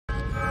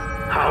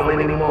How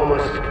many more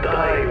must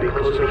die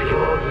because of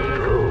your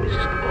ego,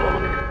 Mr.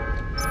 Bond?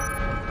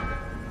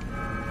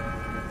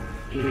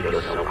 Give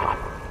yourself up.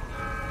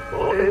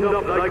 Or end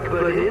up like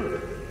Berlin,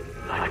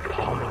 like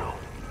Pomerol,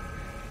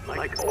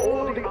 like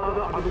all the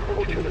other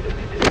unfortunate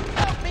victims.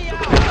 Help me out!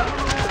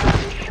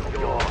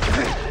 Your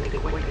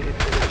antiquated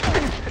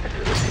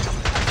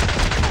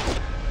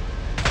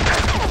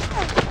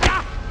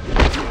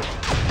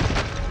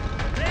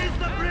Raise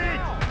the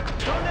bridge!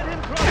 Don't let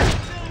him cross!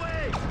 Still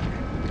wait!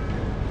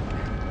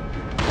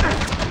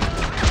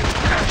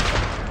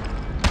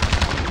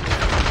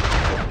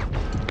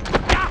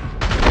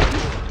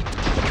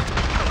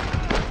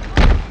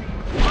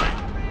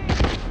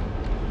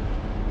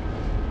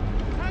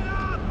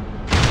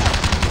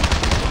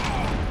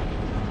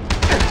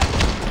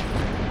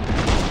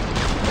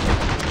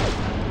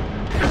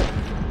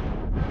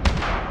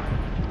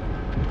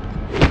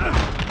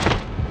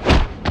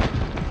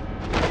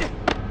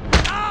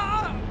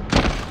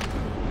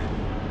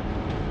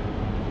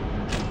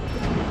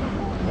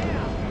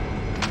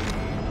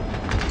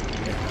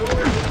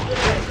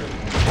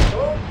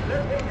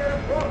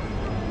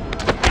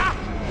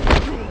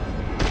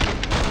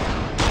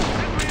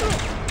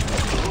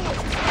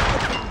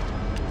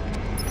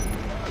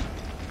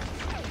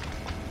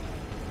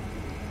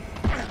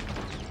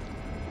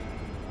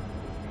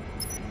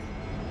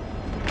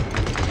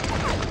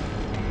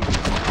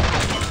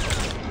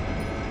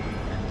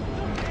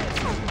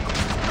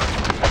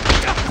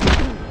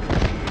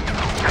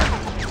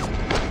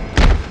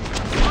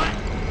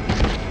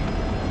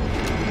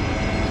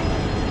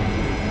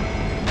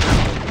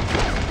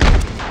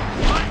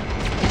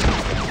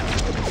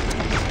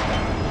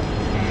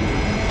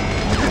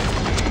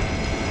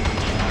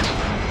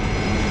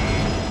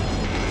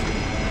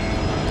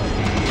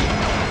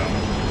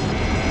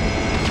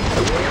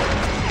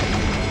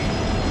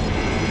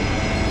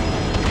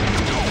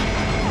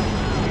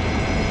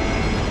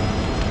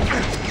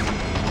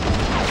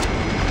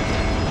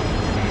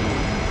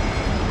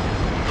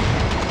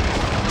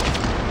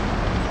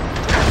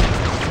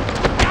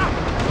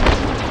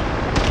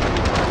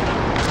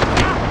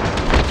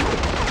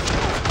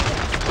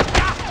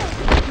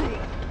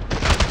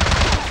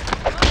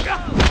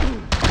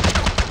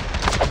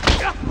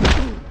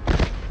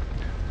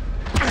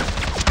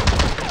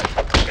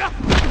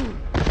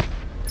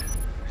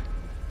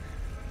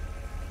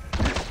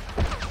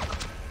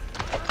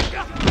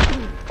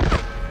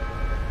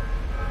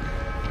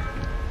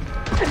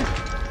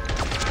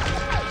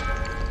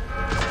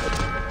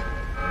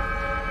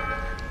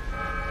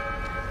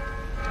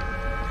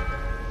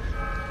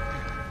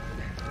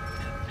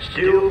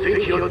 Still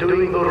think you're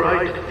doing the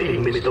right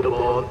thing, Mr.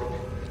 Bond?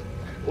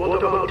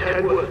 What about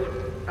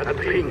Tedworth and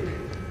Ping?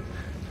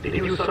 Did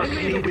you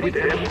succeed with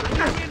them?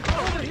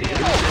 Did you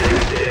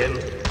save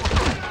them?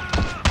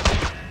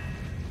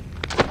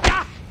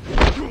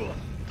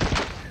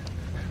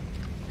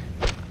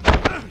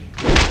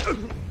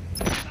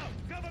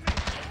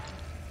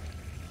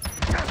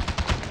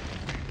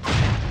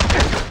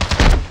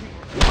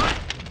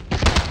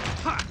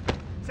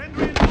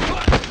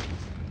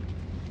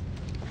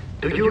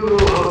 Do you know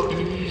how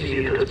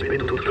easy it has been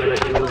to track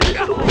you,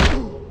 Mr.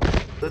 Bond?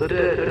 The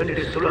death and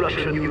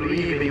destruction you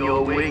leave in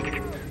your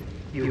wake,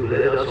 you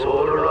led us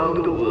all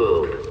around the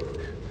world.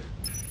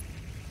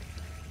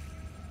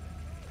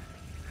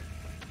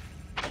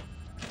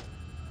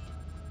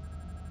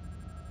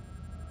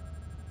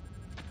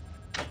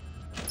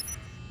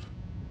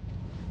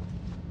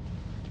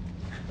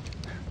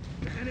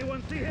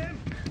 Anyone see him?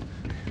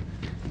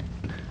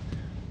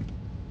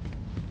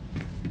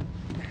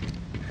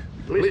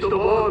 Mr.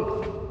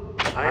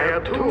 Bond, I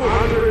have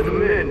 200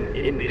 men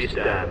in this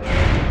dam.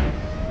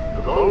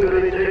 The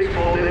longer it takes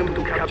for them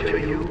to capture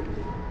you,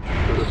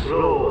 the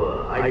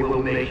slower I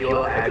will make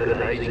your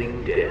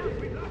agonizing death.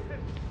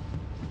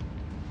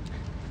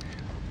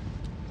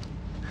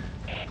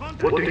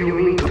 What do you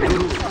mean to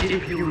do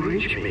if you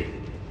reach me?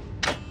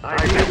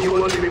 I did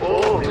you once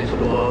before, Mr.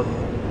 Bond.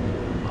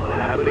 I'll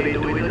happily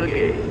do it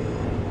again.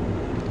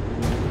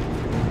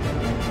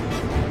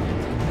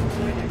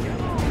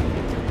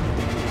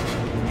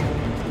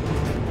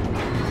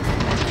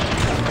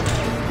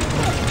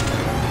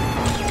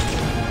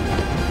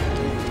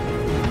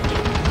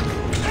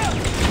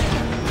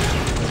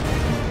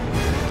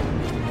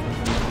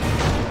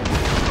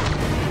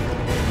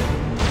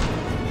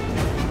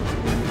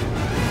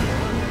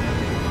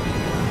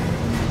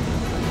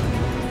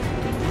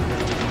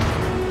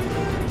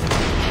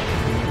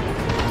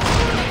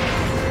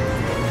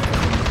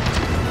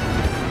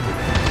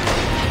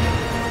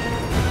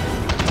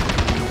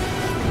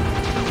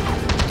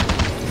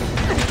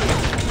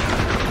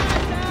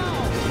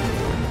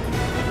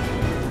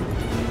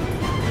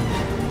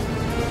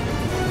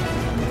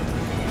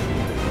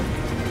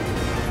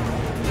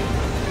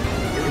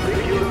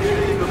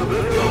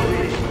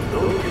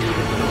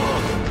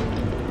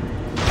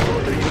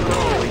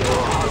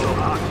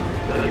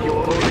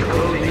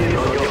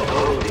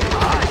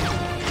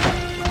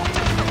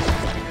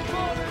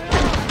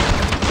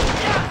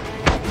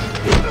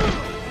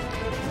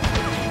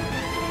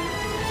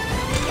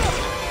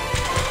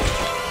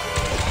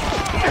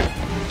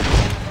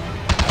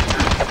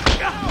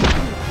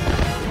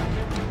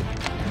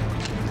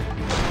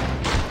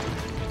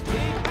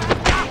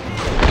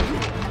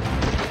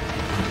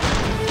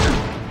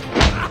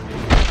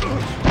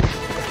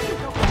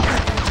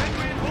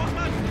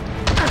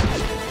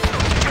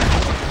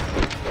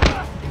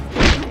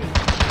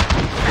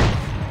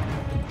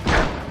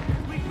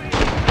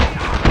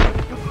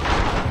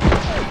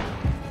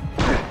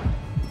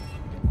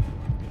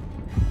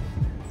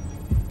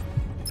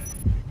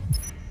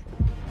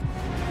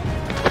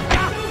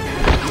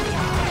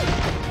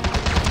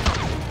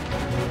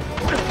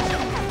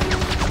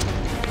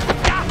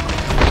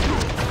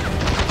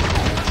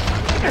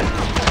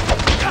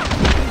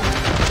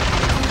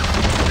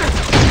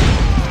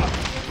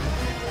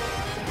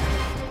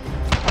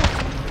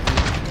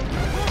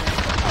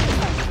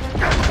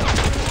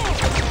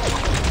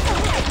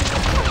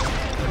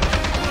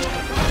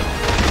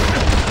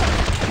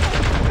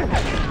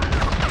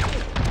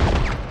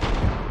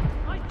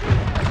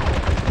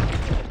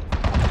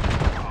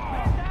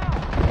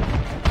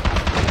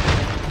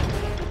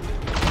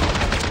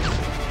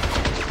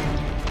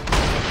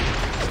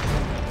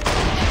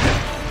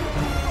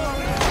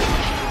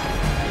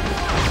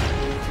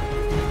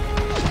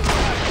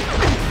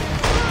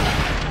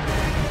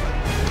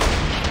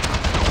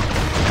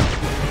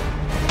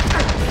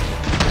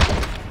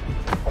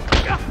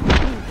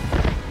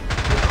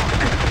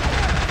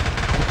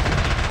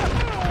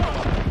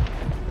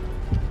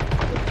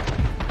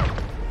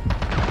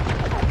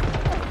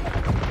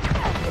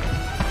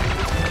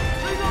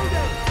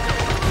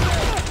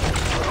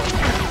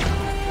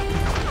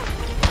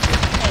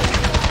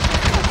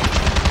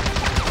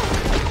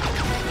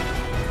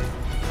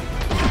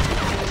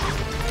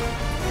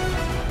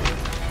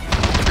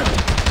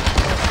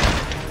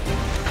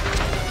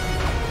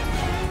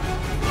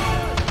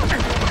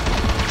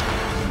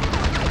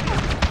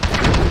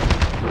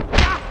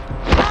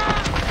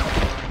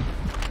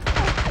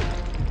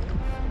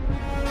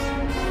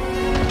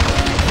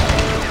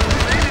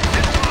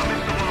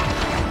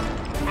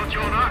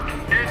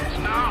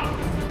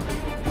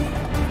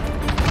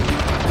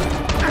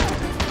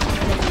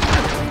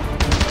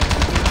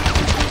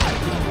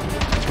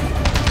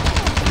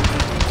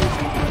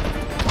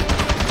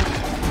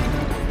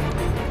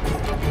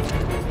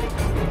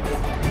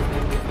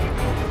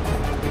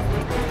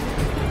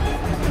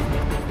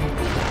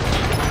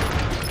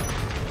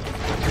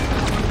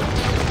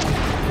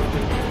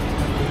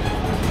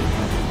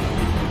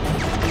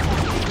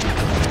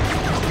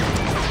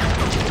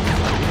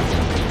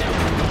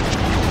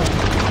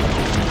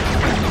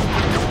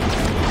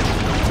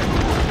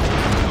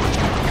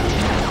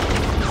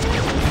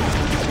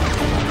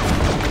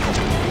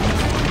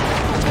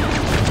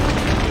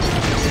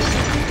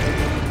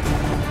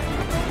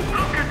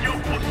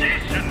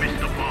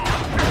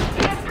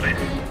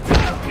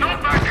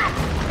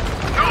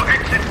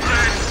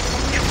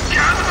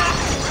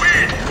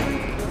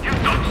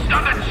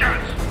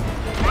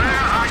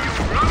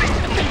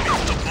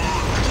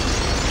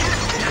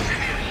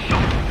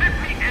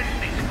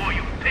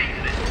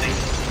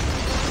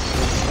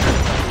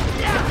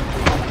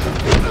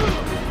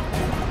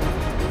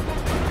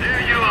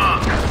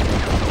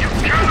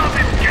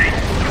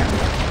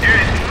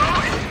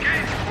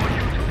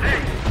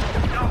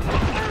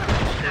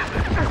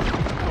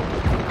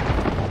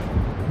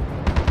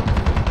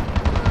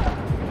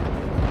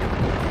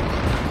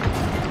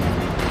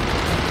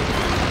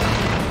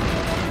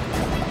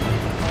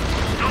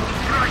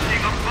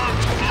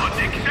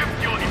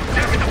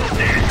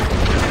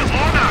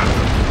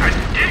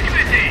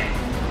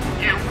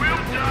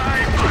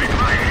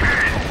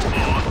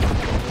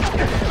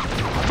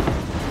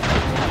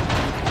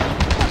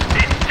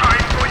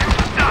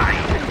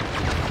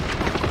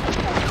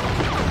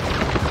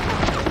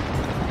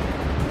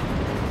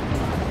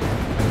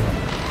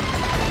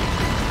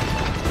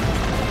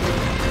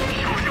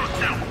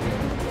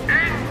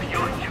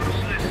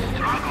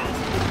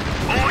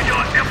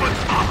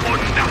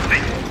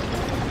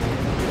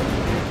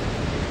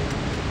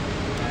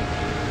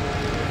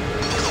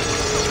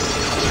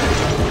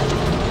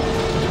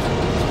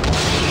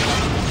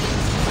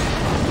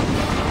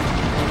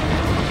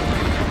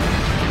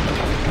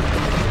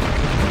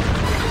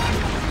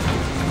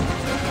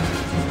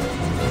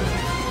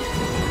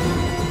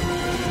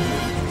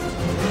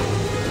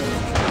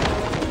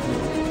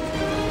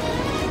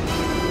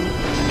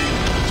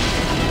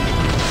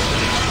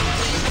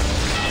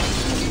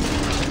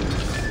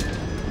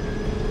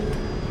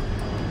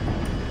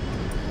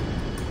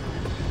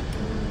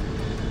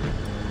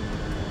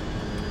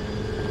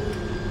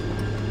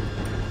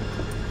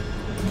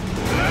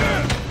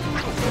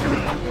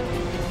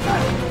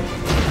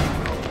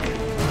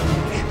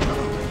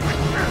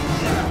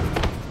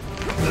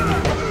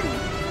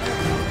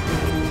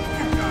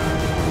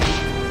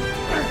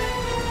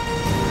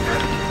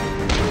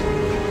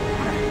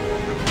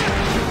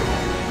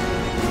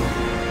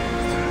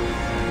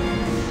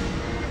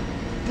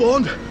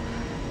 Bond,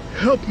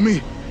 help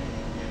me.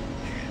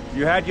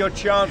 You had your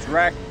chance,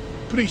 Rack.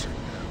 Please,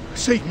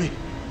 save me.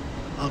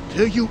 I'll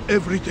tell you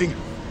everything.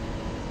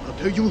 I'll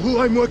tell you who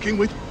I'm working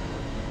with.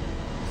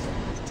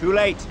 It's too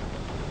late.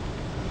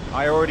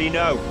 I already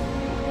know.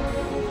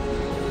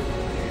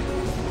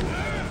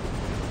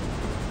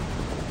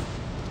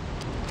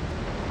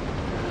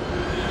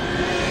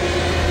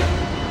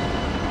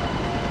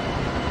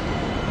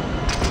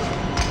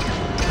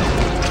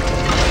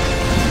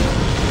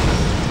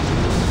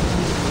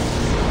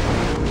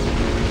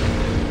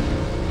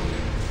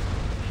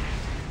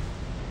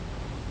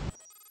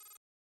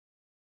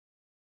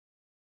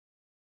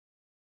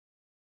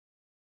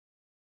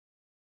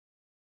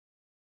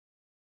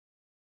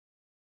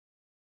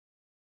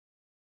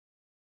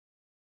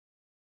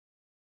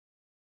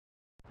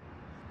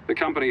 The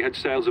company had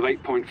sales of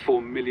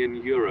 8.4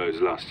 million euros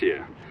last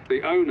year.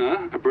 The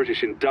owner, a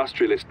British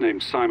industrialist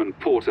named Simon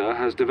Porter,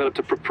 has developed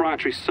a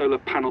proprietary solar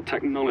panel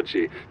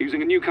technology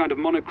using a new kind of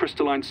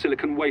monocrystalline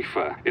silicon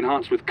wafer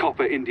enhanced with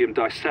copper indium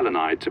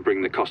diselenide to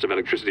bring the cost of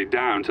electricity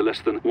down to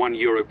less than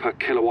 €1 per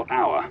kilowatt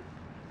hour.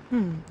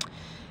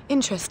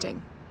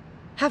 Interesting.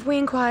 Have we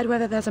inquired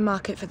whether there's a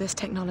market for this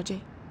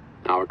technology?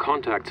 Our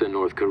contacts in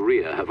North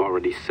Korea have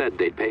already said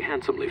they'd pay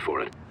handsomely for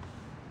it.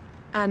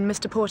 And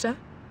Mr. Porter?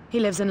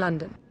 He lives in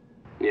London.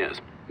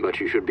 Yes, but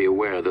you should be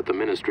aware that the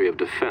Ministry of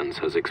Defense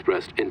has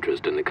expressed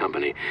interest in the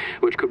company,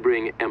 which could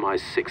bring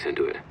MI6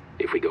 into it,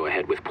 if we go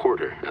ahead with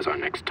Porter as our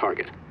next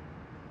target.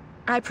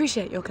 I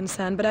appreciate your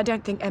concern, but I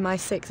don't think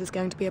MI6 is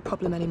going to be a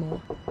problem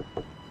anymore.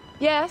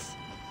 Yes?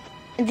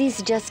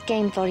 This just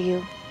came for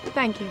you.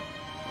 Thank you.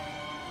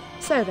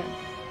 So then,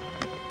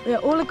 we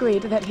are all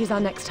agreed that he's our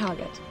next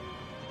target.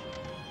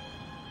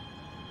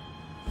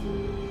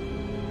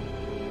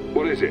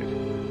 What is it?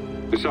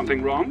 Is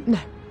something wrong? No.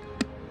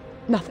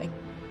 Nothing.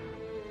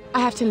 I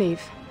have to leave.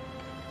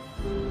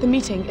 The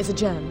meeting is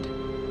adjourned.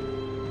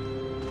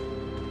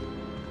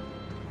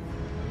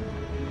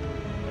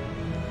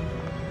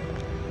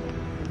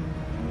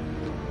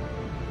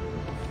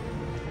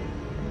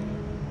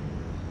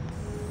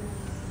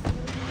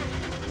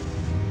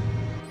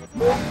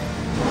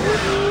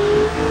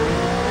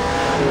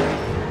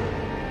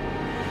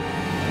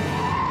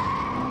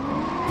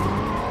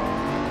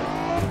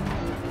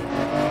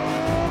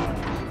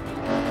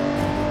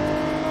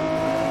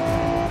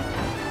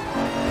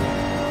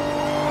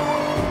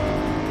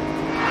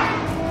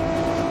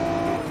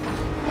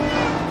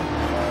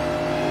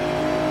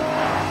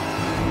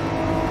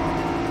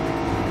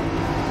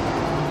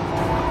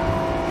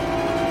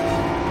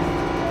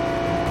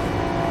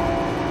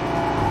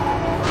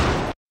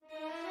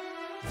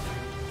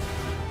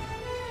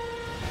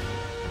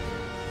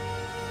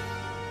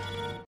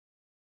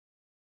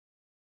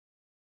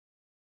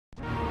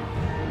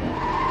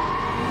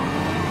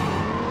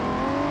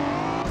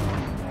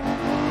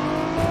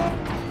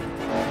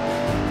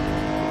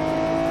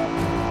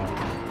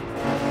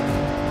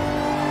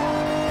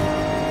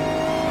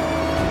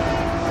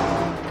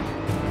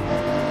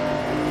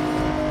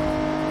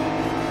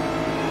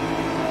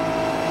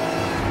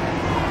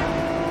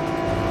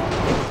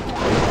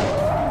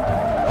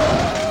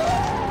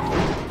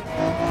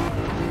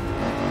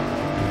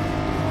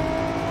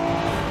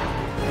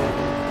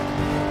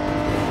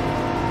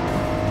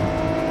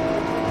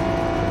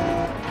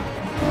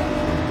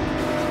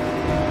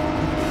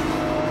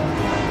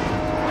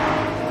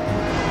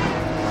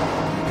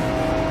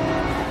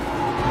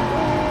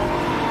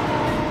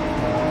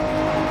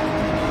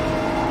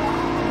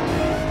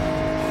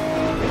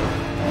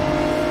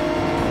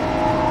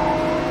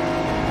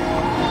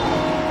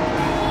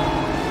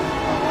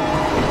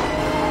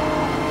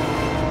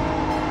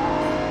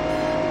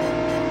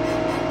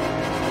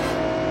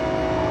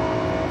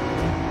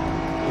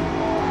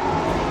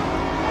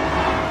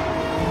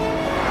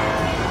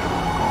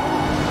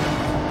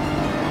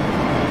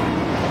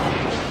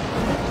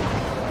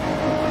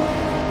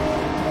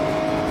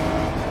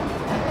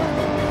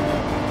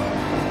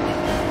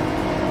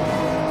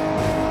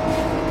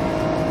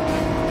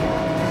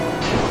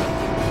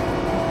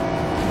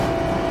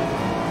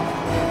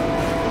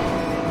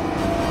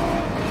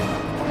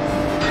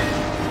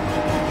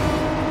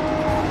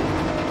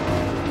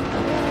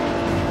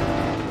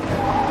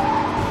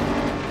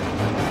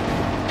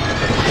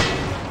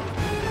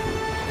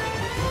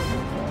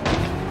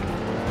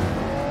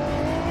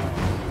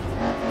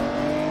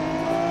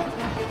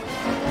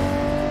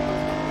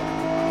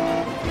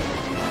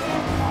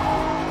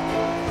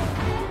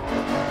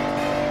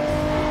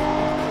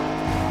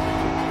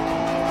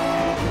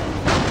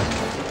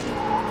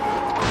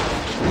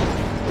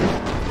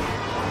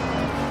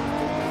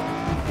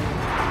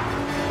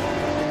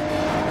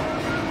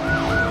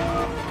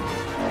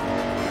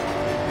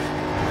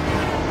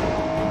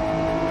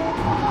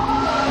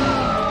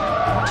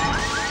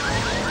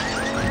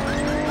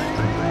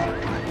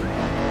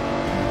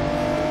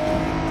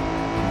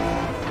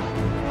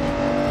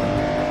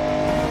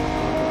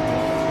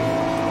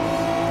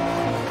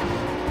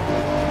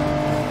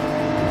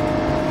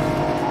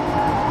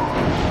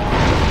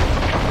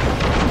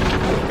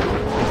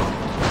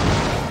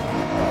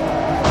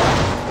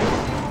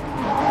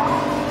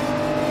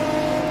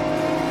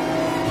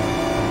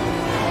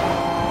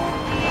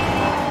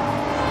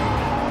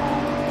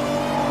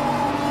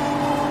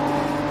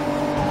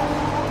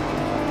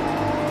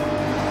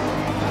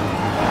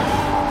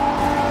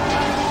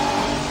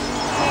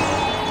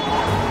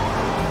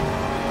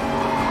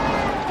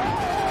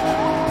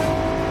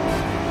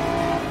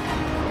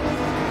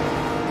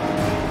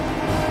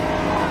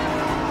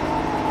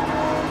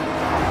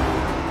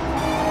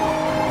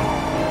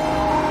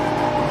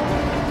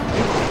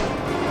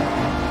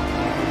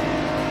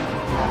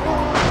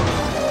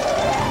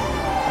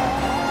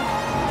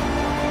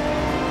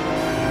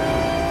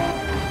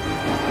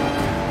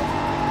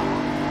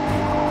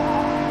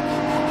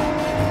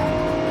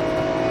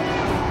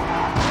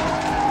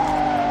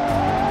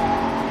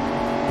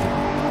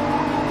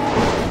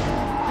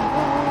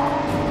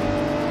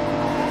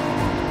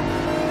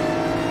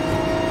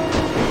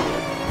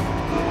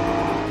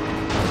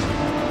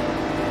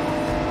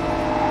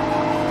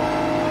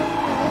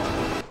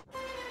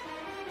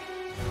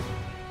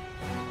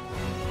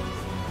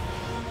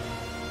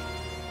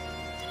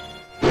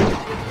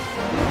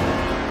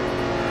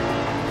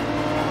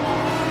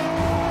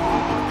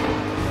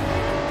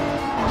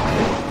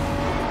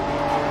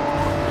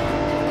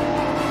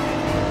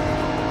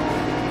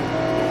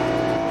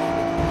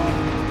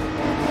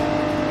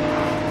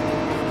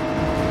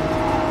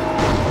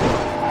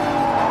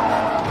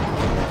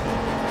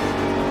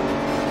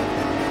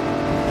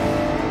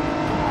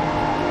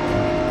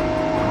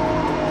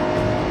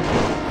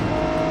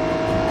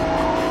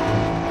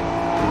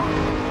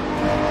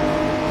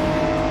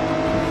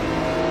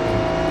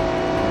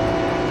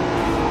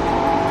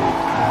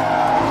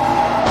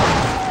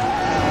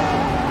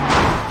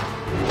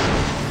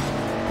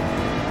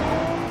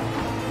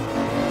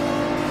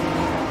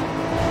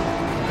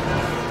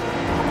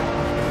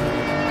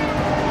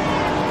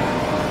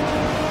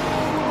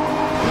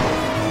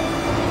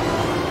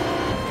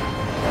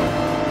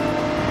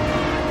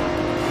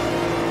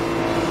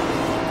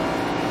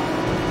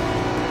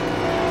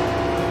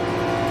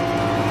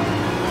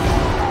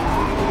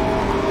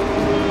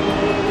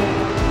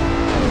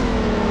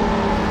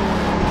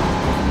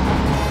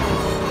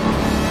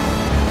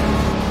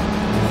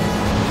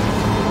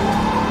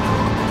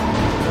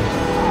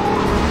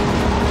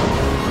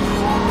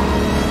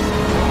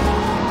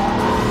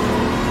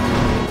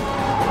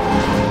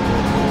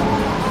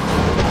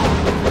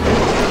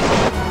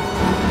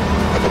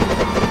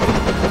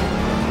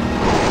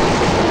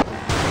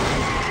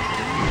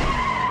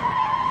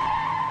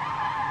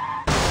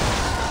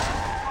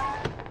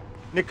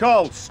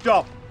 Nicole,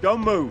 stop!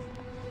 Don't move!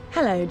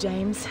 Hello,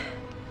 James.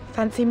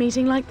 Fancy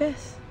meeting like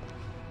this?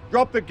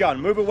 Drop the gun,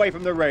 move away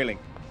from the railing.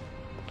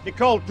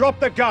 Nicole, drop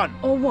the gun!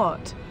 Or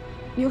what?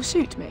 You'll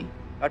shoot me?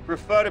 I'd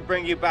prefer to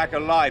bring you back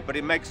alive, but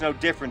it makes no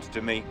difference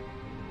to me.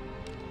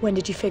 When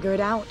did you figure it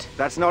out?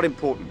 That's not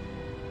important.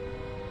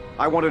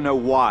 I want to know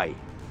why.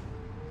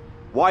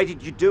 Why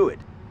did you do it?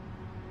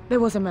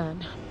 There was a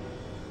man.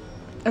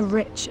 A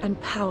rich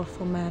and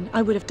powerful man.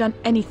 I would have done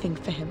anything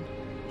for him.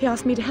 He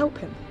asked me to help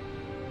him.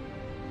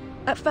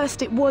 At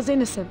first it was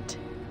innocent.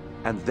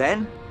 And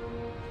then?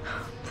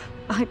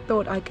 I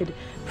thought I could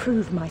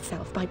prove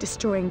myself by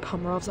destroying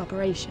Pomerov's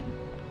operation.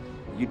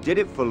 You did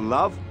it for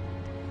love?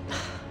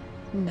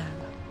 No.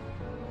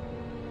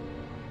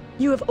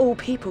 You of all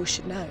people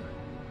should know.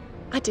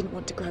 I didn't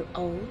want to grow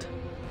old,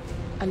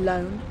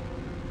 alone,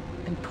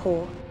 and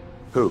poor.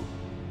 Who?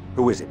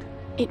 Who is it?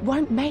 It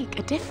won't make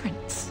a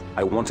difference.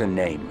 I want a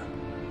name.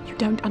 You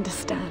don't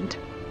understand.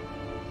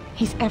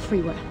 He's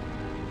everywhere.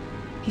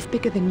 He's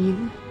bigger than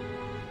you,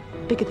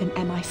 bigger than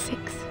MI6,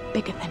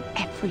 bigger than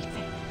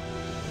everything.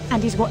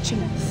 And he's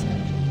watching us,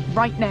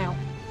 right now.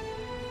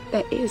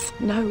 There is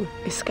no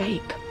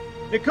escape.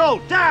 Nicole,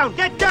 down!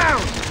 Get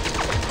down!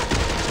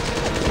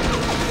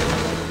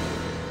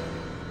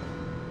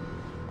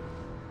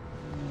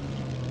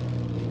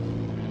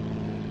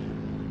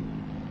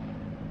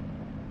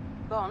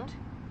 Bond?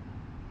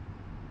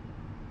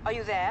 Are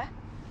you there?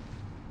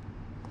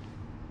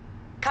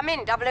 Come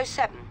in,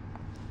 007.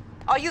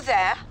 Are you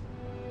there?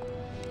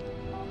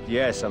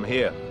 Yes, I'm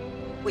here.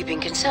 We've been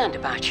concerned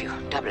about you,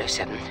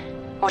 007.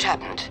 What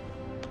happened?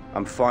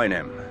 I'm fine,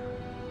 Em.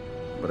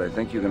 But I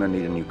think you're gonna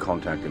need a new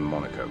contact in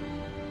Monaco.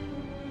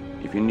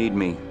 If you need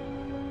me,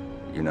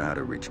 you know how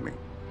to reach me.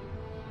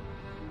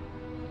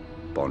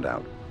 Bond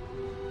out.